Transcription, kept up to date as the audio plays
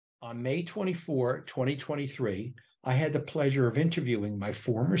On May 24, 2023, I had the pleasure of interviewing my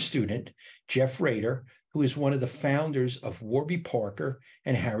former student, Jeff Rader, who is one of the founders of Warby Parker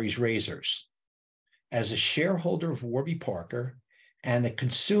and Harry's Razors. As a shareholder of Warby Parker and a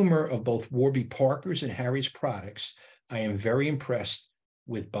consumer of both Warby Parker's and Harry's products, I am very impressed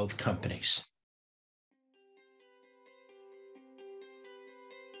with both companies.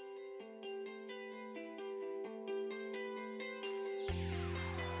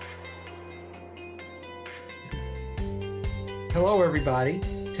 Hello, everybody.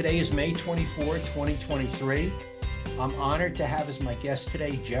 Today is May 24, 2023. I'm honored to have as my guest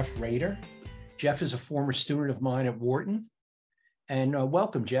today, Jeff Rader. Jeff is a former student of mine at Wharton. And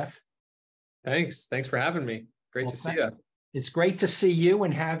welcome, Jeff. Thanks for having me. Great to see you. It's great to see you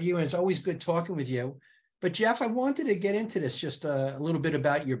and have you, and it's always good talking with you. But Jeff, I wanted to get into this just a little bit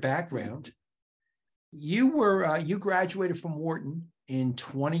about your background. You graduated from Wharton in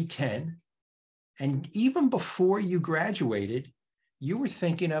 2010. And even before you graduated, you were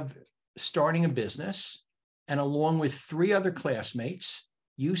thinking of starting a business. And along with three other classmates,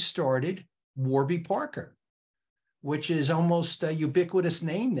 you started Warby Parker, which is almost a ubiquitous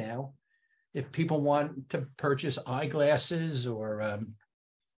name now. If people want to purchase eyeglasses or, I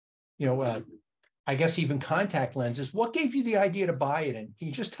guess even contact lenses, what gave you the idea to buy it? And can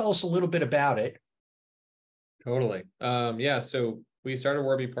you just tell us a little bit about it? Totally. So we started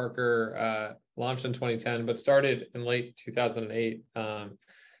Warby Parker, launched in 2010, but started in late 2008. For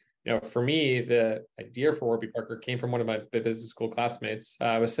me, the idea for Warby Parker came from one of my business school classmates.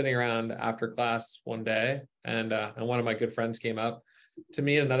 I was sitting around after class one day, and one of my good friends came up to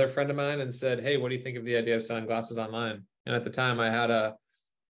me and another friend of mine and said, "Hey, what do you think of the idea of selling glasses online?" And at the time, I had a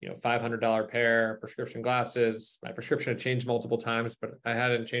 $500 pair of prescription glasses. My prescription had changed multiple times, but I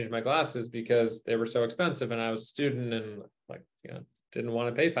hadn't changed my glasses because they were so expensive, and I was a student and didn't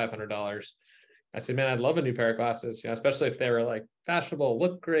want to pay $500. I said, "Man, I'd love a new pair of glasses, especially if they were fashionable,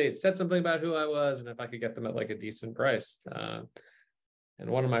 look great, said something about who I was, and if I could get them at a decent price." And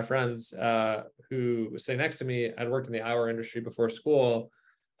one of my friends who was sitting next to me, I'd worked in the eyewear industry before school,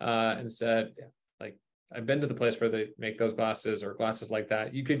 and said, "I've been to the place where they make those glasses or glasses like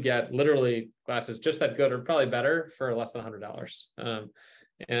that. You could get literally glasses just that good or probably better for less than $100.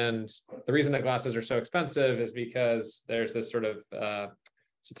 And the reason that glasses are so expensive is because there's this sort of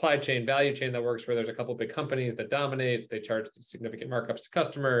supply chain, value chain that works where there's a couple of big companies that dominate. They charge significant markups to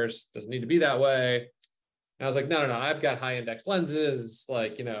customers. Doesn't need to be that way." And I was like, no, I've got high index lenses,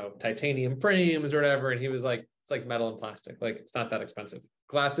 titanium frames or whatever. And he was like, "It's like metal and plastic. It's not that expensive.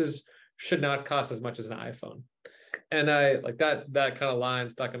 Glasses should not cost as much as an iPhone." And I that kind of line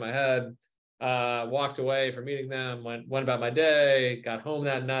stuck in my head. Walked away from meeting them, went about my day, got home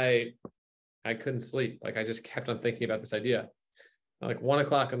that night. I couldn't sleep. I just kept on thinking about this idea. 1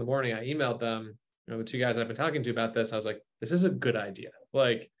 o'clock in the morning, I emailed them, the two guys I've been talking to about this. I was like, "This is a good idea.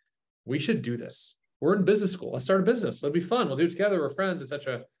 We should do this. We're in business school. Let's start a business. It'll be fun. We'll do it together. We're friends,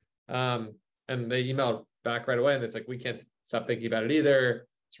 etc." And they emailed back right away, and it's "We can't stop thinking about it either.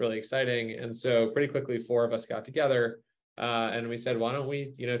 It's really exciting." And so pretty quickly, four of us got together, and we said, "Why don't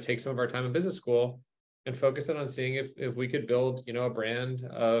we, take some of our time in business school and focus it on seeing if we could build, a brand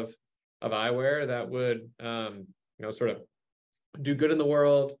of eyewear that would, sort of do good in the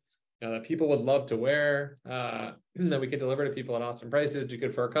world, that people would love to wear, that we could deliver to people at awesome prices, do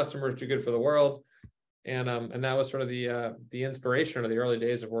good for our customers, do good for the world." And that was sort of the inspiration of the early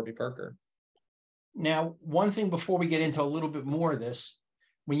days of Warby Parker. Now, one thing before we get into a little bit more of this,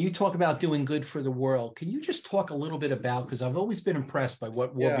 when you talk about doing good for the world, can you just talk a little bit about, because I've always been impressed by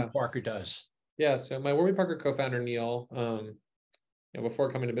what Warby Parker does. Yeah. So my Warby Parker co-founder, Neil,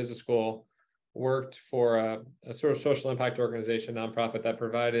 before coming to business school, worked for a sort of social impact organization, nonprofit that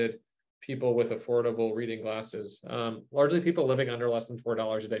provided people with affordable reading glasses, largely people living under less than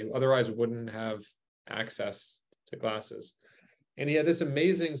 $4 a day who otherwise wouldn't have access to glasses. And he had this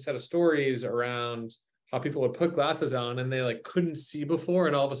amazing set of stories around how people would put glasses on and they couldn't see before,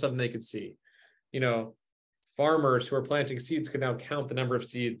 and all of a sudden they could see. Farmers who were planting seeds could now count the number of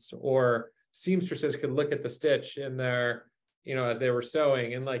seeds, or seamstresses could look at the stitch in their, as they were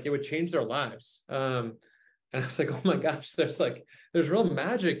sewing, and it would change their lives. And I was like, oh my gosh, there's real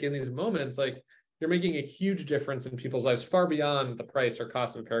magic in these moments. You're making a huge difference in people's lives far beyond the price or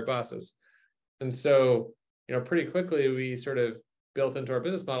cost of a pair of glasses. And so, pretty quickly we sort of built into our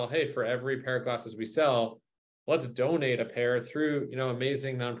business model, hey, for every pair of glasses we sell, let's donate a pair through,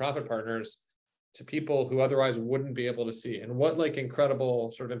 amazing nonprofit partners to people who otherwise wouldn't be able to see. And what incredible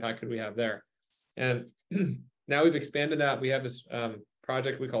sort of impact could we have there? And now we've expanded that. We have this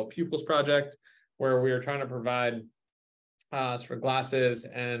project we call Pupils Project, where we are trying to provide sort of glasses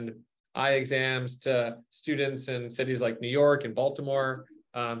and eye exams to students in cities like New York and Baltimore,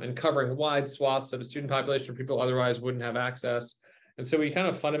 and covering wide swaths of the student population people otherwise wouldn't have access. And so we kind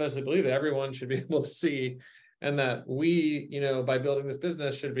of fundamentally believe that everyone should be able to see, and that we, by building this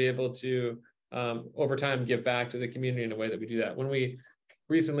business, should be able to, over time, give back to the community in a way that we do that. When we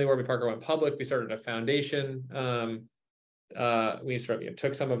recently, Warby Parker went public, we started a foundation. We sort of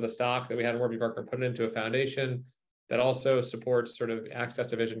took some of the stock that we had in Warby Parker and put it into a foundation that also supports sort of access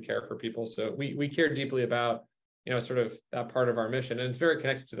to vision care for people. So we care deeply about, sort of that part of our mission, and it's very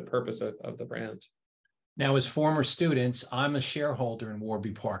connected to the purpose of the brand. Now, as former students, I'm a shareholder in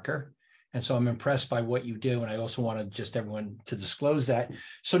Warby Parker, and so I'm impressed by what you do. And I also wanted just everyone to disclose that.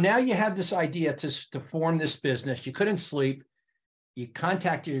 So now you had this idea to form this business. You couldn't sleep. You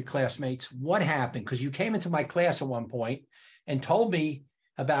contacted your classmates. What happened? Because you came into my class at one point and told me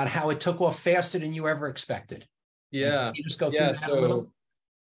about how it took off faster than you ever expected. Yeah. Can you just go through that a little?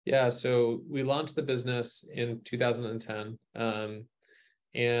 Yeah. So we launched the business in 2010.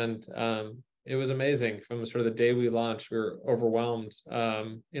 It was amazing. From sort of the day we launched, we were overwhelmed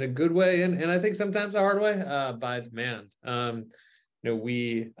in a good way, and I think sometimes a hard way, by demand.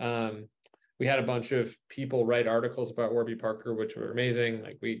 We had a bunch of people write articles about Warby Parker, which were amazing.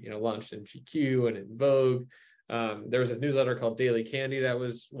 Like we launched in GQ and in Vogue. There was this newsletter called Daily Candy that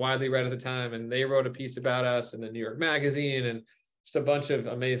was widely read at the time, and they wrote a piece about us in the New York Magazine, and just a bunch of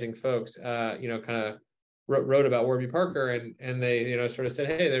amazing folks, kind of wrote about Warby Parker, and they, sort of said,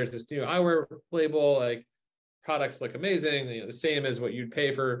 hey, there's this new eyewear label, like products look amazing, the same as what you'd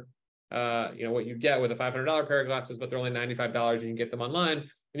pay for, what you'd get with a $500 pair of glasses, but they're only $95. You can get them online,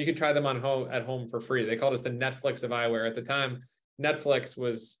 and you can try them at home for free. They called us the Netflix of eyewear. At the time, Netflix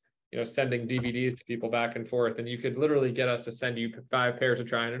was, sending DVDs to people back and forth, and you could literally get us to send you 5 pairs to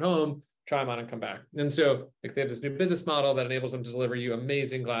try on at home, try them on and come back. And so like they have this new business model that enables them to deliver you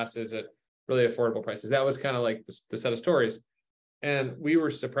amazing glasses at really affordable prices. That was kind of like the set of stories. And we were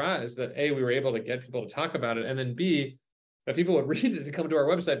surprised that A, we were able to get people to talk about it, and then B, that people would read it to come to our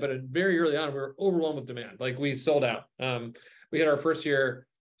website. But very early on, we were overwhelmed with demand. Like we sold out. We had our first year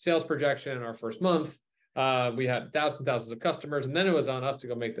sales projection in our first month. We had thousands and thousands of customers, and then it was on us to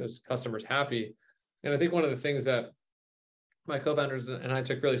go make those customers happy. And I think one of the things that my co-founders and I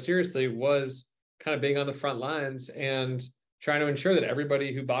took really seriously was kind of being on the front lines and trying to ensure that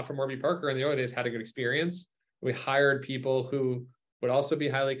everybody who bought from Warby Parker in the early days had a good experience. We hired people who would also be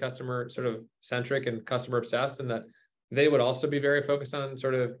highly customer sort of centric and customer obsessed, and that they would also be very focused on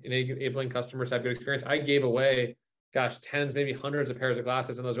sort of enabling customers to have good experience. I gave away, tens, maybe hundreds of pairs of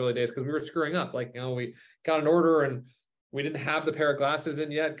glasses in those early days because we were screwing up. Like, we got an order and we didn't have the pair of glasses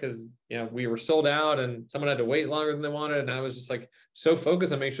in yet because, we were sold out and someone had to wait longer than they wanted. And I was just like so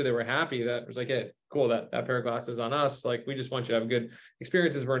focused on making sure they were happy that it was like, hey, cool, that pair of glasses on us. Like, we just want you to have good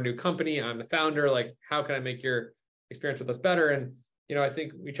experiences. We're a new company. I'm the founder. Like, how can I make your experience with us better? And, I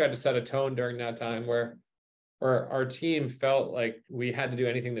think we tried to set a tone during that time where our team felt like we had to do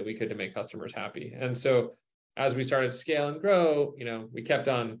anything that we could to make customers happy. And so as we started to scale and grow, we kept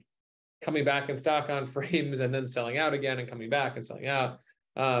on coming back in stock on frames and then selling out again and coming back and selling out.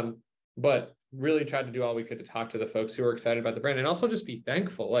 But really tried to do all we could to talk to the folks who were excited about the brand and also just be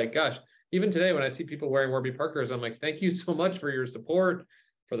thankful. Like, gosh, even today when I see people wearing Warby Parkers, I'm like, thank you so much for your support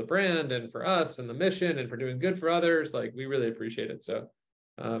for the brand and for us and the mission and for doing good for others. Like, we really appreciate it. So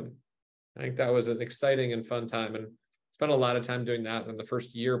I think that was an exciting and fun time, and spent a lot of time doing that in the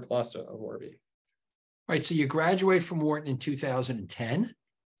first year plus of Warby. All right. So you graduated from Wharton in 2010.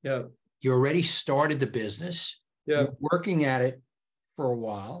 Yeah. You already started the business. Yeah. You're working at it for a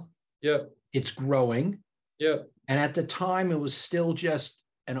while. Yeah. It's growing. Yeah. And at the time, it was still just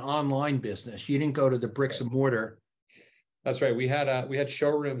an online business. You didn't go to the bricks and mortar. That's right. We had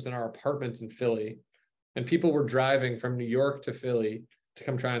showrooms in our apartments in Philly, and people were driving from New York to Philly to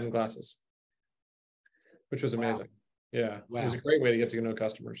come try on the glasses, which was amazing. Wow. Yeah. Wow. It was a great way to get to know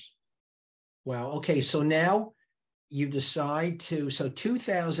customers. Wow. Okay. So now you decide so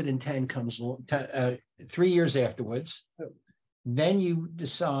 2010 comes 3 years afterwards. Then you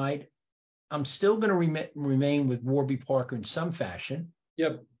decide, I'm still going to remain with Warby Parker in some fashion.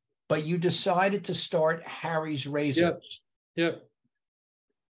 Yep. But you decided to start Harry's Razors. Yep.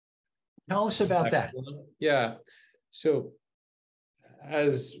 Tell us about that. Yeah. So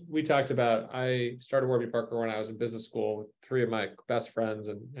as we talked about, I started Warby Parker when I was in business school with 3 of my best friends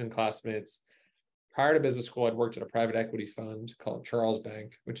and classmates. Prior to business school, I'd worked at a private equity fund called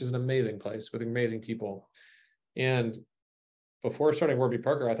Charlesbank, which is an amazing place with amazing people. And before starting Warby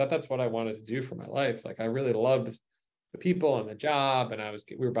Parker, I thought that's what I wanted to do for my life. Like, I really loved the people and the job, and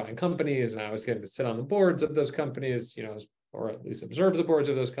we were buying companies, and I was getting to sit on the boards of those companies. I was or at least observe the boards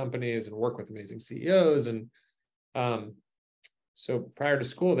of those companies and work with amazing CEOs. And so prior to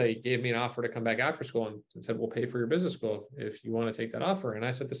school, they gave me an offer to come back after school and said, we'll pay for your business school if you want to take that offer. And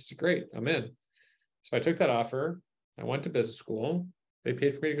I said, this is great, I'm in. So I took that offer. I went to business school. They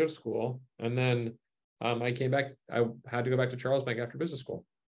paid for me to go to school. And then I came back. I had to go back to Charlesbank after business school.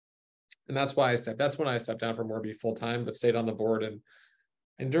 And that's when I stepped down from Warby full time, but stayed on the board.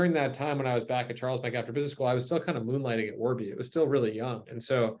 And during that time, when I was back at Charlesbank after business school, I was still kind of moonlighting at Warby. It was still really young. And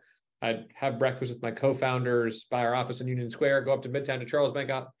so I'd have breakfast with my co-founders by our office in Union Square, go up to Midtown to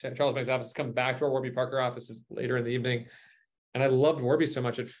Charlesbank's office, come back to our Warby Parker offices later in the evening. And I loved Warby so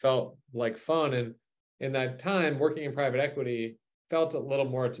much. It felt like fun. And in that time, working in private equity felt a little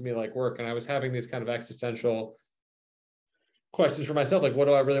more to me like work. And I was having these kind of existential questions for myself, like, what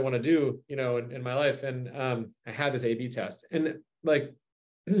do I really want to do, in my life? And I had this A/B test. And like,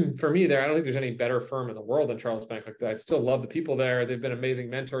 for me there, I don't think there's any better firm in the world than Charlesbank. Like, I still love the people there. They've been amazing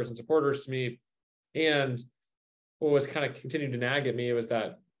mentors and supporters to me. And what was kind of continued to nag at me was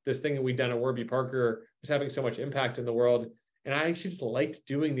that this thing that we'd done at Warby Parker was having so much impact in the world. And I actually just liked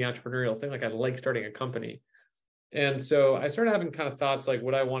doing the entrepreneurial thing. Like, I like starting a company. And so I started having kind of thoughts like,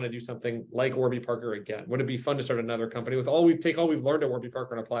 would I want to do something like Warby Parker again? Would it be fun to start another company with all we've learned at Warby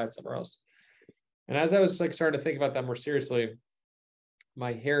Parker and apply it somewhere else? And as I was like starting to think about that more seriously,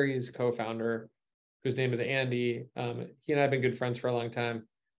 my Harry's co-founder, whose name is Andy, he and I have been good friends for a long time.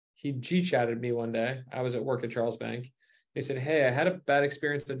 He G-chatted me one day. I was at work at Charlesbank. He said, hey, I had a bad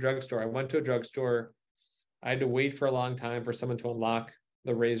experience at a drugstore. I went to a drugstore. I had to wait for a long time for someone to unlock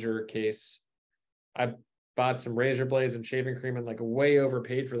the razor case. I bought some razor blades and shaving cream and like way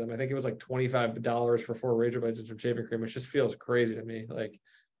overpaid for them. I think it was like $25 for 4 razor blades and some shaving cream, which just feels crazy to me. Like,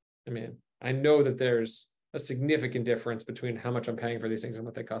 I mean, I know that there's a significant difference between how much I'm paying for these things and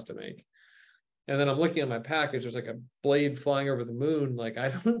what they cost to make. And then I'm looking at my package, there's like a blade flying over the moon. Like, I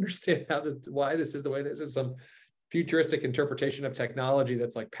don't understand why this is the way this is. Some futuristic interpretation of technology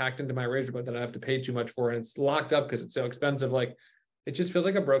that's like packed into my razor blade that I have to pay too much for. And it's locked up because it's so expensive. Like, it just feels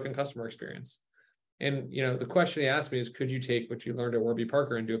like a broken customer experience. And, the question he asked me is, could you take what you learned at Warby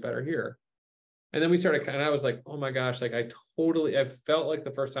Parker and do it better here? And then we started, and I was like, oh my gosh, like I felt like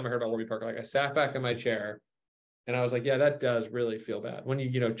the first time I heard about Warby Parker, like I sat back in my chair and I was like, yeah, that does really feel bad. When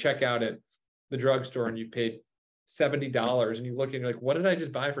you check out at the drugstore and you paid $70 and you look and you're like, what did I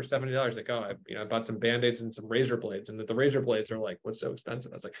just buy for $70? Like, oh, I bought some Band-Aids and some razor blades, and that the razor blades are like, what's so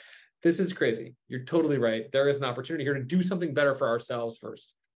expensive? I was like, this is crazy. You're totally right. There is an opportunity here to do something better for ourselves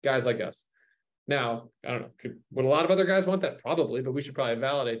first, guys like us. Now, I don't know, would a lot of other guys want that? Probably, but we should probably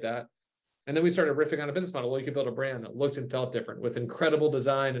validate that. And then we started riffing on a business model where you could build a brand that looked and felt different with incredible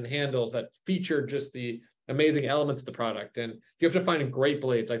design and handles that featured just the amazing elements of the product. And you have to find great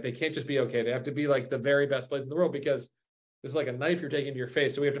blades. Like, they can't just be okay. They have to be like the very best blades in the world, because this is like a knife you're taking to your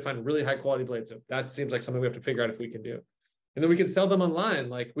face. So we have to find really high quality blades. So that seems like something we have to figure out if we can do. And then we could sell them online.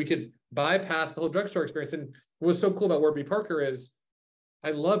 Like, we could bypass the whole drugstore experience. And what was so cool about Warby Parker is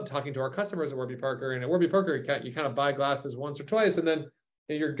I love talking to our customers at Warby Parker. And at Warby Parker, you kind of buy glasses once or twice, and then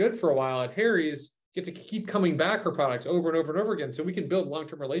you're good for a while. At Harry's, you get to keep coming back for products over and over and over again. So we can build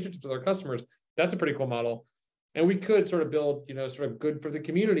long-term relationships with our customers. That's a pretty cool model. And we could sort of build, sort of good for the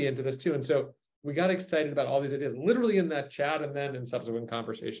community into this too. And so we got excited about all these ideas, literally in that chat and then in subsequent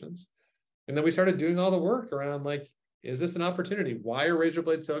conversations. And then we started doing all the work around, like, is this an opportunity? Why are razor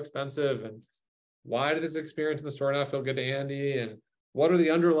blades so expensive? And why did this experience in the store not feel good to Andy? And what are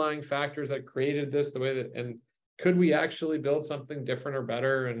the underlying factors that created this the way that, and could we actually build something different or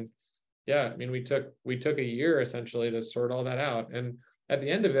better? And yeah, I mean, we took a year essentially to sort all that out. And at the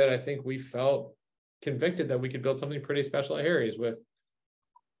end of it, I think we felt convicted that we could build something pretty special at Harry's with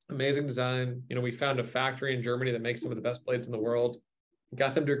amazing design. We found a factory in Germany that makes some of the best blades in the world,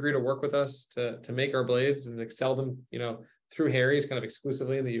 got them to agree to work with us to make our blades and sell them, through Harry's kind of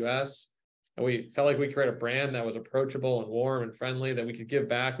exclusively in the US. And we felt like we created a brand that was approachable and warm and friendly, that we could give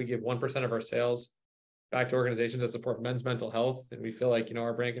back. We give 1% of our sales back to organizations that support men's mental health. And we feel like,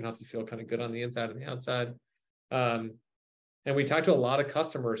 our brand can help you feel kind of good on the inside and the outside. And we talked to a lot of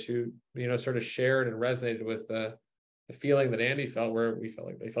customers who, sort of shared and resonated with the feeling that Andy felt, where they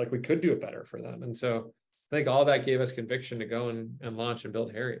felt like we could do it better for them. And so I think all that gave us conviction to go and launch and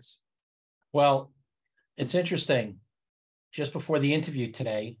build Harry's. Well, it's interesting. Just before the interview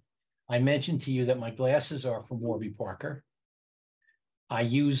today, I mentioned to you that my glasses are from Warby Parker. I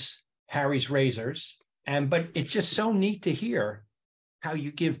use Harry's razors, but it's just so neat to hear how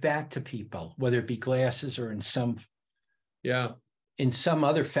you give back to people, whether it be glasses or in some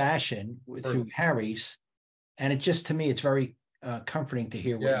other fashion through Harry's. And it just, to me, it's very comforting to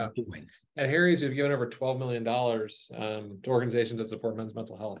hear what you're doing. At Harry's, we've given over $12 million to organizations that support men's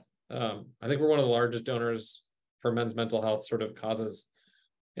mental health. I think we're one of the largest donors for men's mental health sort of causes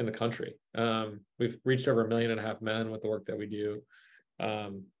in the country. We've reached over 1.5 million men with the work that we do.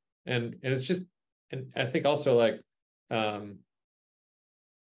 And it's just, and I think also like,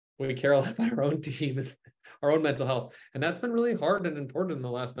 we care a lot about our own team and our own mental health. And that's been really hard and important in the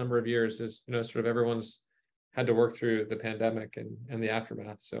last number of years is, sort of everyone's had to work through the pandemic and the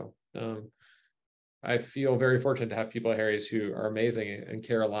aftermath. So I feel very fortunate to have people at Harry's who are amazing and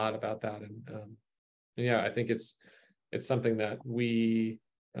care a lot about that. And yeah, I think it's something that we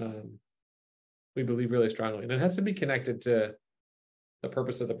believe really strongly, and it has to be connected to the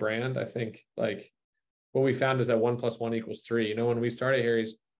purpose of the brand. I think like what we found is that 1 + 1 = 3. When we started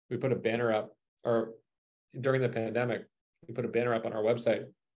Harry's, we put a banner up, or during the pandemic, we put a banner up on our website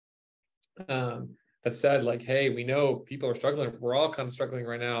that said like, hey, we know people are struggling. We're all kind of struggling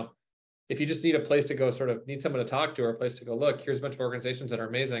right now. If you just need a place to go, sort of need someone to talk to, or a place to go look, here's a bunch of organizations that are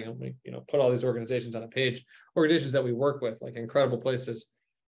amazing. And we, put all these organizations on a page, organizations that we work with, like incredible places.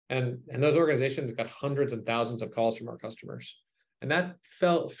 And those organizations got hundreds and thousands of calls from our customers. And that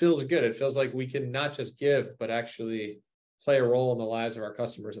feels good. It feels like we can not just give, but actually play a role in the lives of our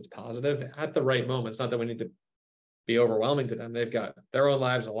customers. It's positive at the right moment. It's not that we need to be overwhelming to them. They've got their own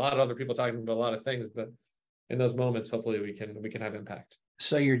lives, a lot of other people talking about a lot of things, but in those moments, hopefully we can have impact.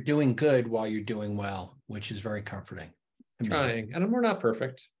 So you're doing good while you're doing well, which is very comforting. Trying, and we're not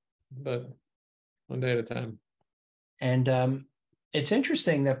perfect, but one day at a time. And it's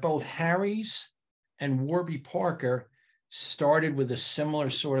interesting that both Harry's and Warby Parker started with a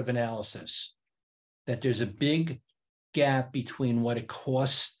similar sort of analysis, that there's a big gap between what it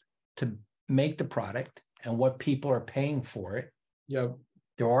costs to make the product and what people are paying for it. Yep.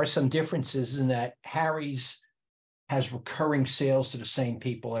 There are some differences in that Harry's has recurring sales to the same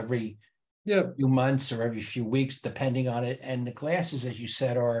people every few months or every few weeks, depending on it. And the glasses, as you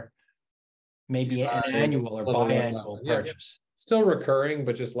said, are maybe an annual or biannual purchase. Yeah. Still recurring,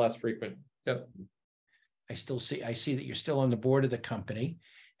 but just less frequent. Yep. I see that you're still on the board of the company.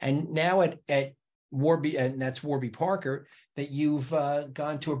 And now at Warby, and that's Warby Parker, that you've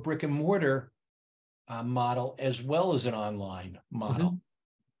gone to a brick and mortar model as well as an online model. Mm-hmm.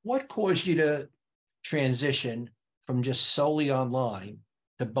 What caused you to transition from just solely online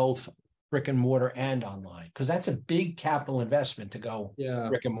to both brick and mortar and online? Because that's a big capital investment to go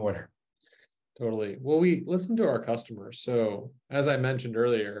brick and mortar. Totally. Well, we listened to our customers. So as I mentioned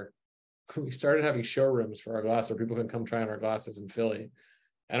earlier, we started having showrooms for our glasses, where people can come try on our glasses in Philly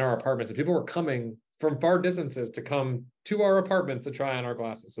and our apartments. And people were coming from far distances to come to our apartments to try on our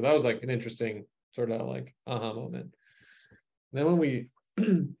glasses. So that was like an interesting sort of like aha moment. And then when we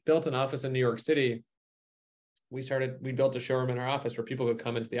built an office in New York City, we built a showroom in our office where people could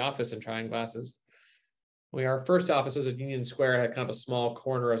come into the office and try on glasses. Our first office was at Union Square, had kind of a small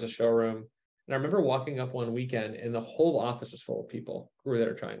corner as a showroom. And I remember walking up one weekend and the whole office was full of people who were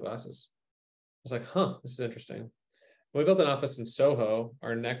there trying glasses. I was like, this is interesting. We built an office in Soho,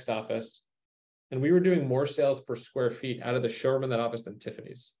 our next office, and we were doing more sales per square feet out of the showroom in that office than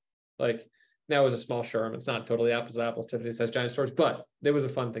Tiffany's. Like, now it was a small showroom. It's not totally apples to apples. Tiffany's has giant stores, but it was a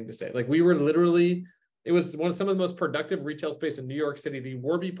fun thing to say. Like, we were literally, it was some of the most productive retail space in New York City, the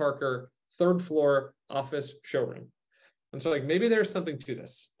Warby Parker 3rd floor office showroom. And so like, maybe there's something to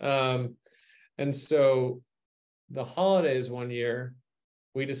this. And so the holidays one year,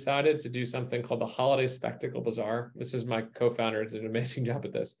 we decided to do something called the Holiday Spectacle Bazaar. This is my co-founder, did an amazing job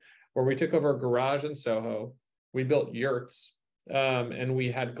at this, where we took over a garage in Soho. We built yurts, and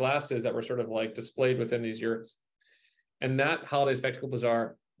we had glasses that were sort of like displayed within these yurts. And that Holiday Spectacle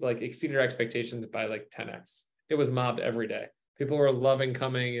Bazaar like exceeded our expectations by like 10x. It was mobbed every day. People were loving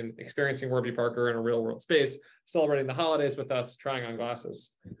coming and experiencing Warby Parker in a real world space, celebrating the holidays with us, trying on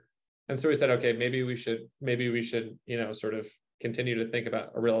glasses. And so we said, okay, maybe we should, sort of continue to think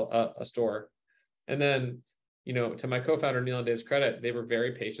about a store. And then, to my co-founder Neil and Dave's credit, they were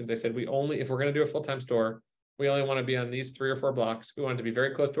very patient. They said, if we're going to do a full-time store, we only want to be on these 3 or 4 blocks. We want it to be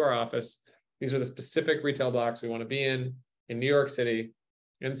very close to our office. These are the specific retail blocks we want to be in New York City,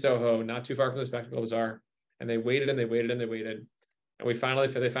 in Soho, not too far from the Spectacle Bazaar. And they waited and they waited and they waited. And they finally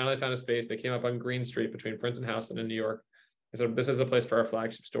found a space. They came up on Green Street between Prince and Houston in New York. And so this is the place for our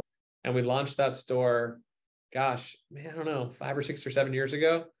flagship store. And we launched that store, I don't know, 5 or 6 or 7 years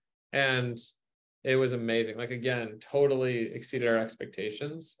ago. And it was amazing. Like, again, totally exceeded our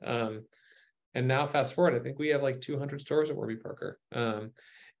expectations. And now fast forward, I think we have like 200 stores at Warby Parker.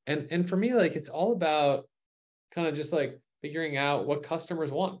 And for me, like, it's all about kind of just like figuring out what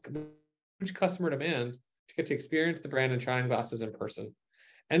customers want, which customer demand to get to experience the brand and try on glasses in person.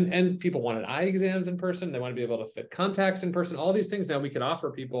 and people wanted eye exams in person. They want to be able to fit contacts in person. All these things now we can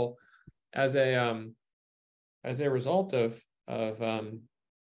offer people as a result of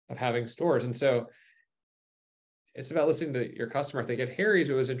having stores. And so it's about listening to your customer. I think at Harry's,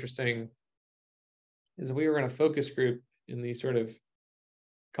 what was interesting is we were in a focus group in the sort of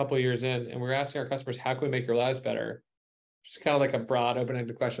couple of years in, and we were asking our customers, how can we make your lives better? Just kind of like a broad,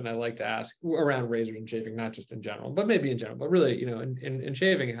 open-ended question I like to ask around razors and shaving, not just in general, but maybe in general, but really, you know, in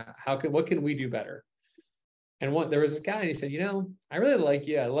shaving, what can we do better? And there was this guy, and he said, you know, I really like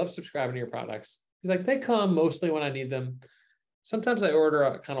you. I love subscribing to your products. He's like, they come mostly when I need them. Sometimes I order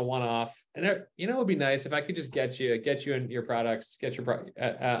a kind of one-off, and you know, it would be nice if I could just get you in your products,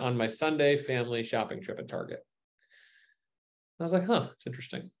 on my Sunday family shopping trip at Target. I was like, huh, it's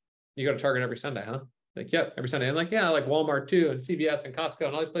interesting. You go to Target every Sunday, huh? Like, yep, every Sunday. I'm like, yeah, like Walmart too, and CVS and Costco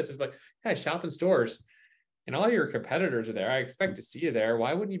and all these places. But yeah, I shop in stores, and all your competitors are there. I expect to see you there.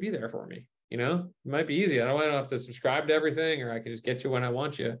 Why wouldn't you be there for me? You know, it might be easy. I don't have to subscribe to everything, or I can just get you when I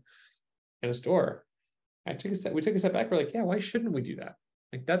want you in a store. We took a step back. We're like, yeah, why shouldn't we do that?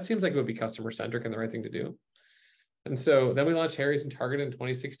 Like, that seems like it would be customer centric and the right thing to do. And so then we launched Harry's and Target in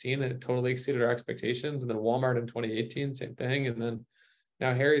 2016, and it totally exceeded our expectations. And then Walmart in 2018, same thing. And then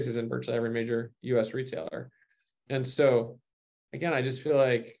now Harry's is in virtually every major US retailer. And so again, I just feel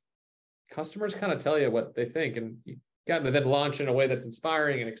like customers kind of tell you what they think, and you got to then launch in a way that's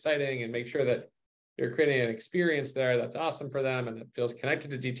inspiring and exciting and make sure that you're creating an experience there that's awesome for them and that feels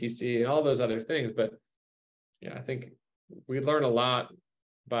connected to DTC and all those other things. But yeah, I think we learn a lot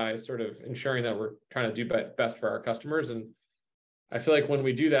by sort of ensuring that we're trying to do best for our customers. And I feel like when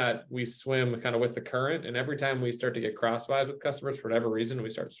we do that, we swim kind of with the current. And every time we start to get crosswise with customers for whatever reason, we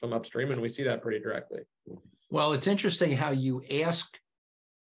start to swim upstream, and we see that pretty directly. Well, it's interesting how you ask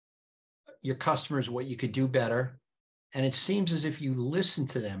your customers what you could do better. And it seems as if you listen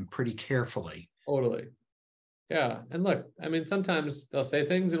to them pretty carefully. Totally. Yeah. And look, I mean, sometimes they'll say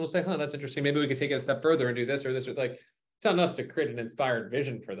things and we'll say, huh, that's interesting. Maybe we could take it a step further and do this or this, or like, it's on us to create an inspired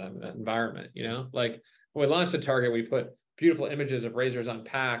vision for them in that environment. You know, like when we launched at Target, we put beautiful images of razors on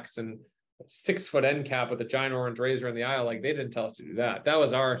packs and 6-foot end cap with a giant orange razor in the aisle. Like, they didn't tell us to do that. That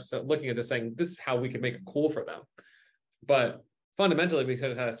was looking at this saying, this is how we could make it cool for them. But fundamentally, we could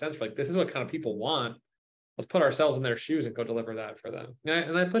have had a sense for like, this is what kind of people want. Let's put ourselves in their shoes and go deliver that for them.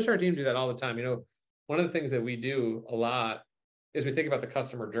 And I push our team to do that all the time. You know, one of the things that we do a lot is we think about the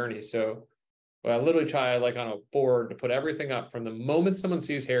customer journey. So I literally try, like on a board, to put everything up from the moment someone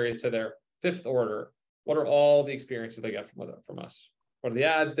sees Harry's to their 5th order. What are all the experiences they get from us? What are the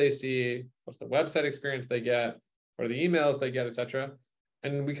ads they see? What's the website experience they get? What are the emails they get, et cetera?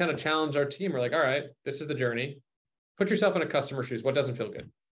 And we kind of challenge our team. We're like, all right, this is the journey. Put yourself in a customer's shoes. What doesn't feel good?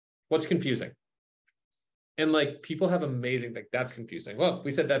 What's confusing? And like, people have amazing, like, that's confusing. Well,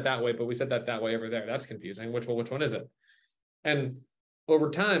 we said that way, but we said that way over there. That's confusing. Which one is it? And over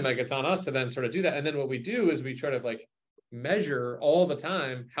time, like, it's on us to then sort of do that. And then what we do is we try to like measure all the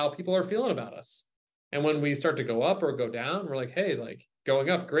time how people are feeling about us. And when we start to go up or go down, we're like, hey, like, going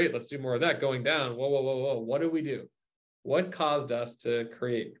up, great, let's do more of that. Going down, whoa. What do we do? What caused us to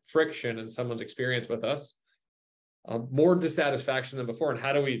create friction in someone's experience with us? More dissatisfaction than before. And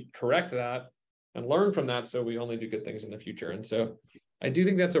how do we correct that and learn from that so we only do good things in the future? And so I do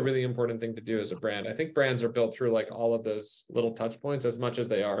think that's a really important thing to do as a brand. I think brands are built through like all of those little touch points as much as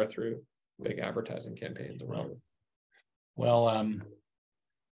they are through big advertising campaigns around them. Well,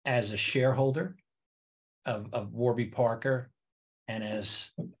 as a shareholder of Warby Parker, and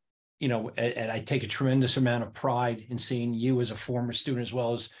as you know, and I take a tremendous amount of pride in seeing you as a former student, as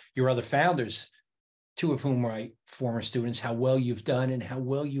well as your other founders, 2 of whom are former students, how well you've done and how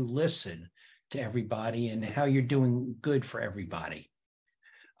well you listen to everybody and how you're doing good for everybody.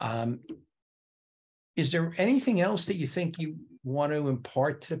 Is there anything else that you think you want to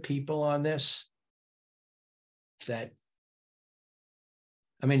impart to people on this? I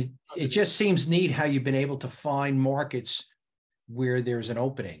mean, it just seems neat how you've been able to find markets where there's an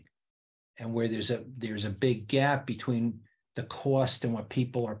opening and where there's a big gap between the cost and what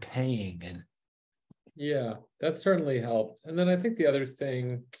people are paying. And yeah, that certainly helped. And then I think the other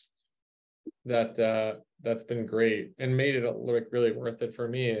thing that's been great and made it really worth it for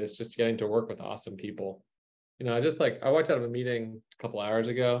me is just getting to work with awesome people. You know, I walked out of a meeting a couple hours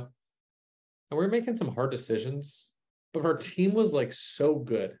ago, and we were making some hard decisions, but our team was like so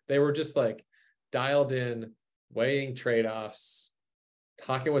good. They were just like dialed in, weighing trade-offs,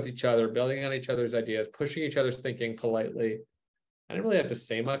 talking with each other, building on each other's ideas, pushing each other's thinking politely. I didn't really have to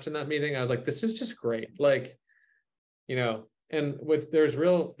say much in that meeting. I was like, this is just great. Like, you know, and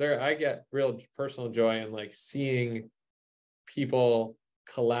I get real personal joy in like seeing people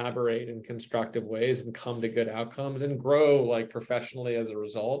collaborate in constructive ways and come to good outcomes and grow like professionally as a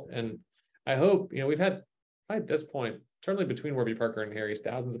result. And I hope, we've had at this point, certainly between Warby Parker and Harry's,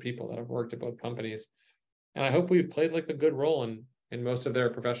 thousands of people that have worked at both companies. And I hope we've played like a good role in most of their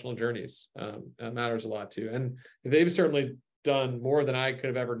professional journeys. That matters a lot too. And they've certainly done more than I could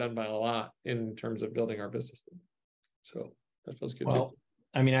have ever done by a lot in terms of building our business. So that feels good too.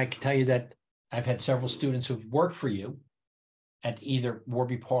 I mean, I can tell you that I've had several students who've worked for you at either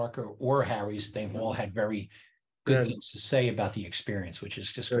Warby Parker or Harry's. They've all had very good things to say about the experience, which is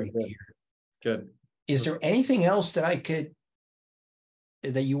just great to hear. Good. Is there anything else that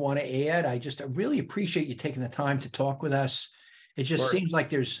you want to add? I really appreciate you taking the time to talk with us. It just seems like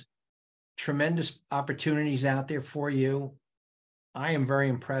there's tremendous opportunities out there for you. I am very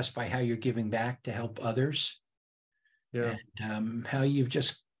impressed by how you're giving back to help others. Yeah. And how you've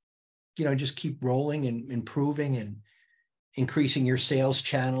just keep rolling and improving and increasing your sales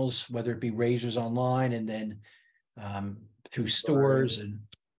channels, whether it be razors online and then through stores. And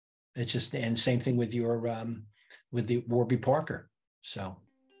it's just, and same thing with your with the Warby Parker. So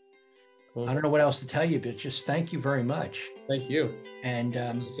cool. I don't know what else to tell you, but just thank you very much. Thank you. And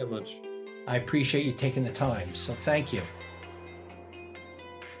thank you so much. I appreciate you taking the time. So thank you.